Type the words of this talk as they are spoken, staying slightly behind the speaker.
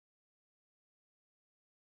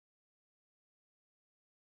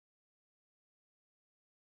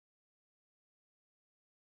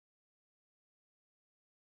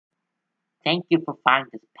Thank you for finding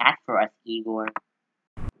this path for us, Igor.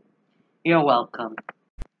 You're welcome.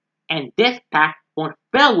 And this path won't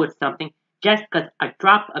fill with something just because a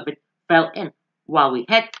drop of it fell in while we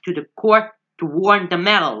head to the core to warn the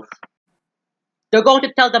metals. They're going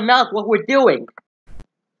to tell the metals what we're doing.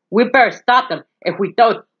 We better stop them. If we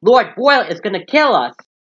don't, Lord Boyle is going to kill us.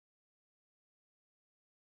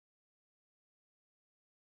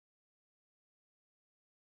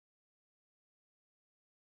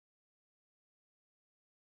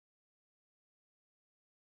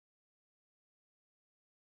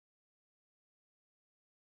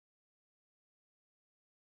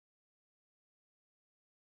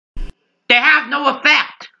 They have no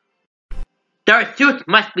effect. Their suits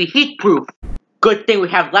must be heat-proof. Good thing we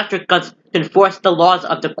have electric guns to enforce the laws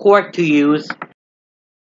of the court to use.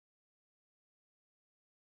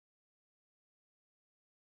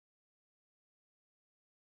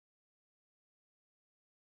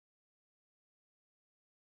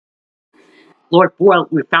 Lord Boyle,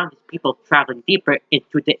 we found these people traveling deeper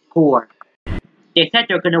into the core. They said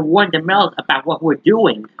they're going to warn the metals about what we're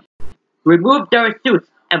doing. Remove their suits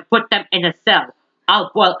and put them in a cell. I'll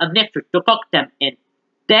boil a mixture to cook them in.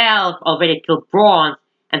 They've already killed Bronze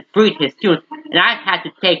and freed his suits, and I've had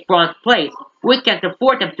to take Bronze's place. We can't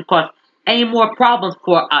afford them to cause any more problems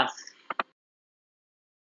for us.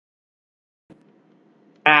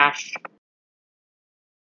 Ash,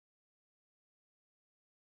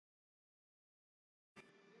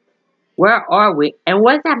 where are we, and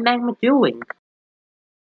what is that magma doing?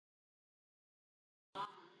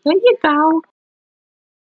 Here you go.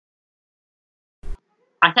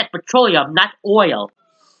 I said petroleum, not oil.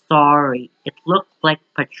 Sorry, it looks like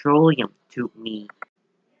petroleum to me.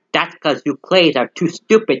 That's because you clays are too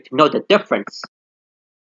stupid to know the difference.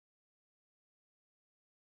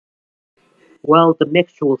 Well, the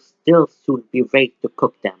mixture will still soon be ready to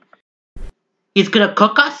cook them. He's gonna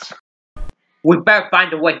cook us? We better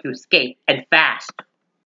find a way to escape, and fast.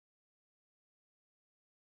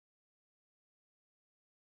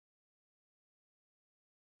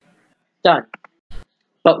 Done.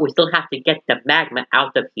 But we still have to get the magma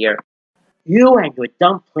out of here. You and your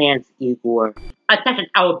dumb plans, Igor. Attention,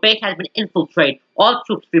 our base has been infiltrated. All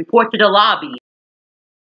troops report to the lobby.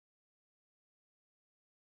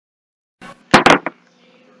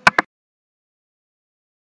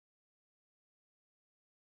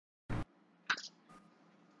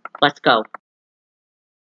 Let's go.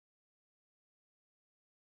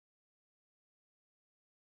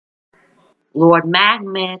 Lord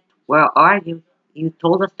Magnet, where are you? You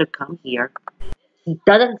told us to come here. He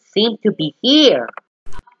doesn't seem to be here.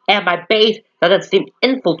 And my base doesn't seem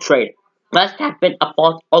infiltrated. Must have been a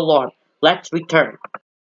false alarm. Let's return.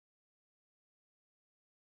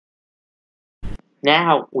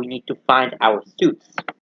 Now we need to find our suits.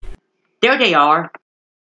 There they are.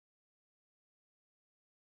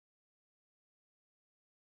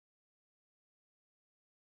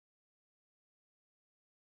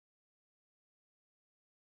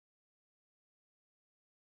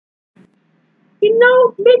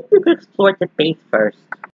 Maybe we could explore the base first.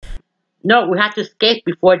 No, we have to escape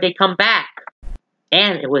before they come back.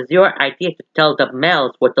 And it was your idea to tell the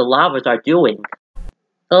males what the lavas are doing.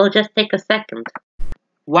 It'll just take a second.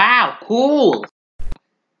 Wow, cool!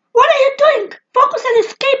 What are you doing? Focus on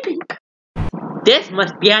escaping! This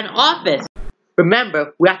must be an office.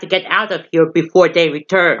 Remember, we have to get out of here before they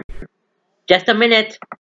return. Just a minute.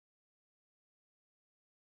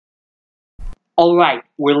 Alright,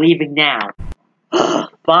 we're leaving now.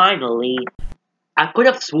 Finally. I could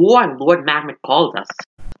have sworn Lord Magnet called us.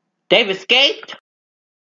 They've escaped?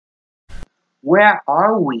 Where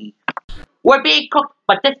are we? We're being cooked,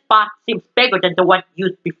 but this pot seems bigger than the one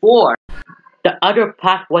used before. The other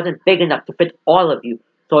pot wasn't big enough to fit all of you,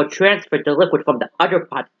 so I transferred the liquid from the other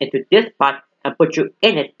pot into this pot and put you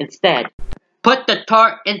in it instead. Put the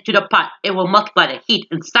tar into the pot. It will multiply the heat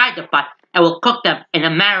inside the pot and will cook them in a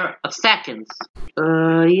matter of seconds.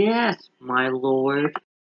 Yes, my lord.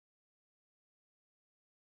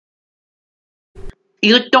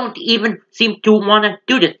 You don't even seem to want to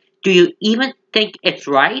do this. Do you even think it's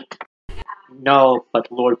right? No,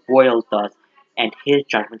 but Lord Boyle does, and his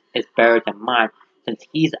judgment is better than mine, since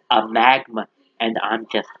he's a magma and I'm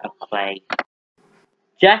just a clay.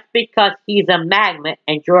 Just because he's a magma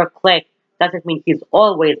and you're a clay doesn't mean he's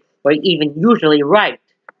always or even usually right.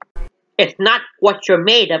 It's not what you're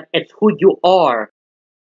made of, it's who you are.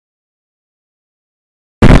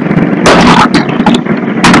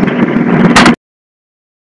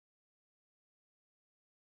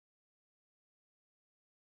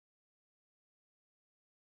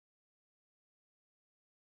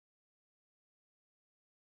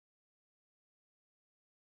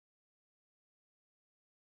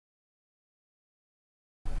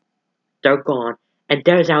 They're gone, and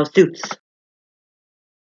there's our suits.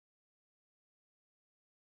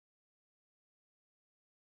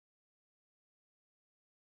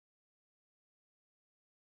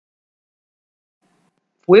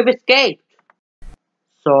 We've escaped!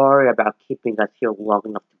 Sorry about keeping us here long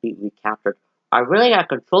enough to be recaptured. I really gotta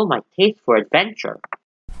control my taste for adventure.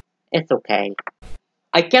 It's okay.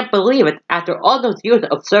 I can't believe it. After all those years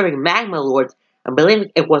of serving Magma Lords and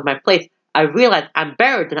believing it was my place, I realized I'm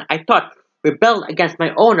better than I thought, rebelled against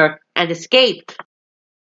my owner, and escaped.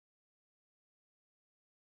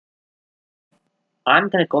 I'm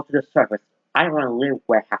gonna go to the surface. I don't want to live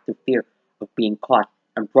where I have to fear of being caught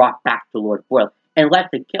and brought back to Lord Boyle and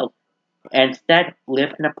left and killed. And instead,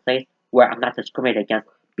 live in a place where I'm not discriminated against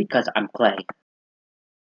because I'm clay.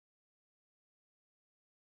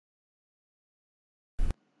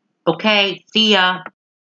 Okay, see ya.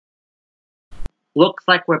 Looks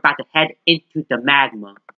like we're about to head into the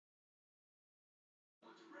magma.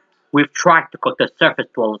 We've tried to cook the surface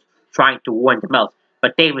dwellers, trying to warn them else,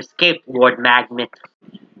 but they've escaped, Lord Magnet.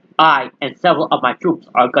 I and several of my troops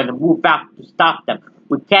are gonna move out to stop them.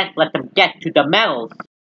 We can't let them get to the metals.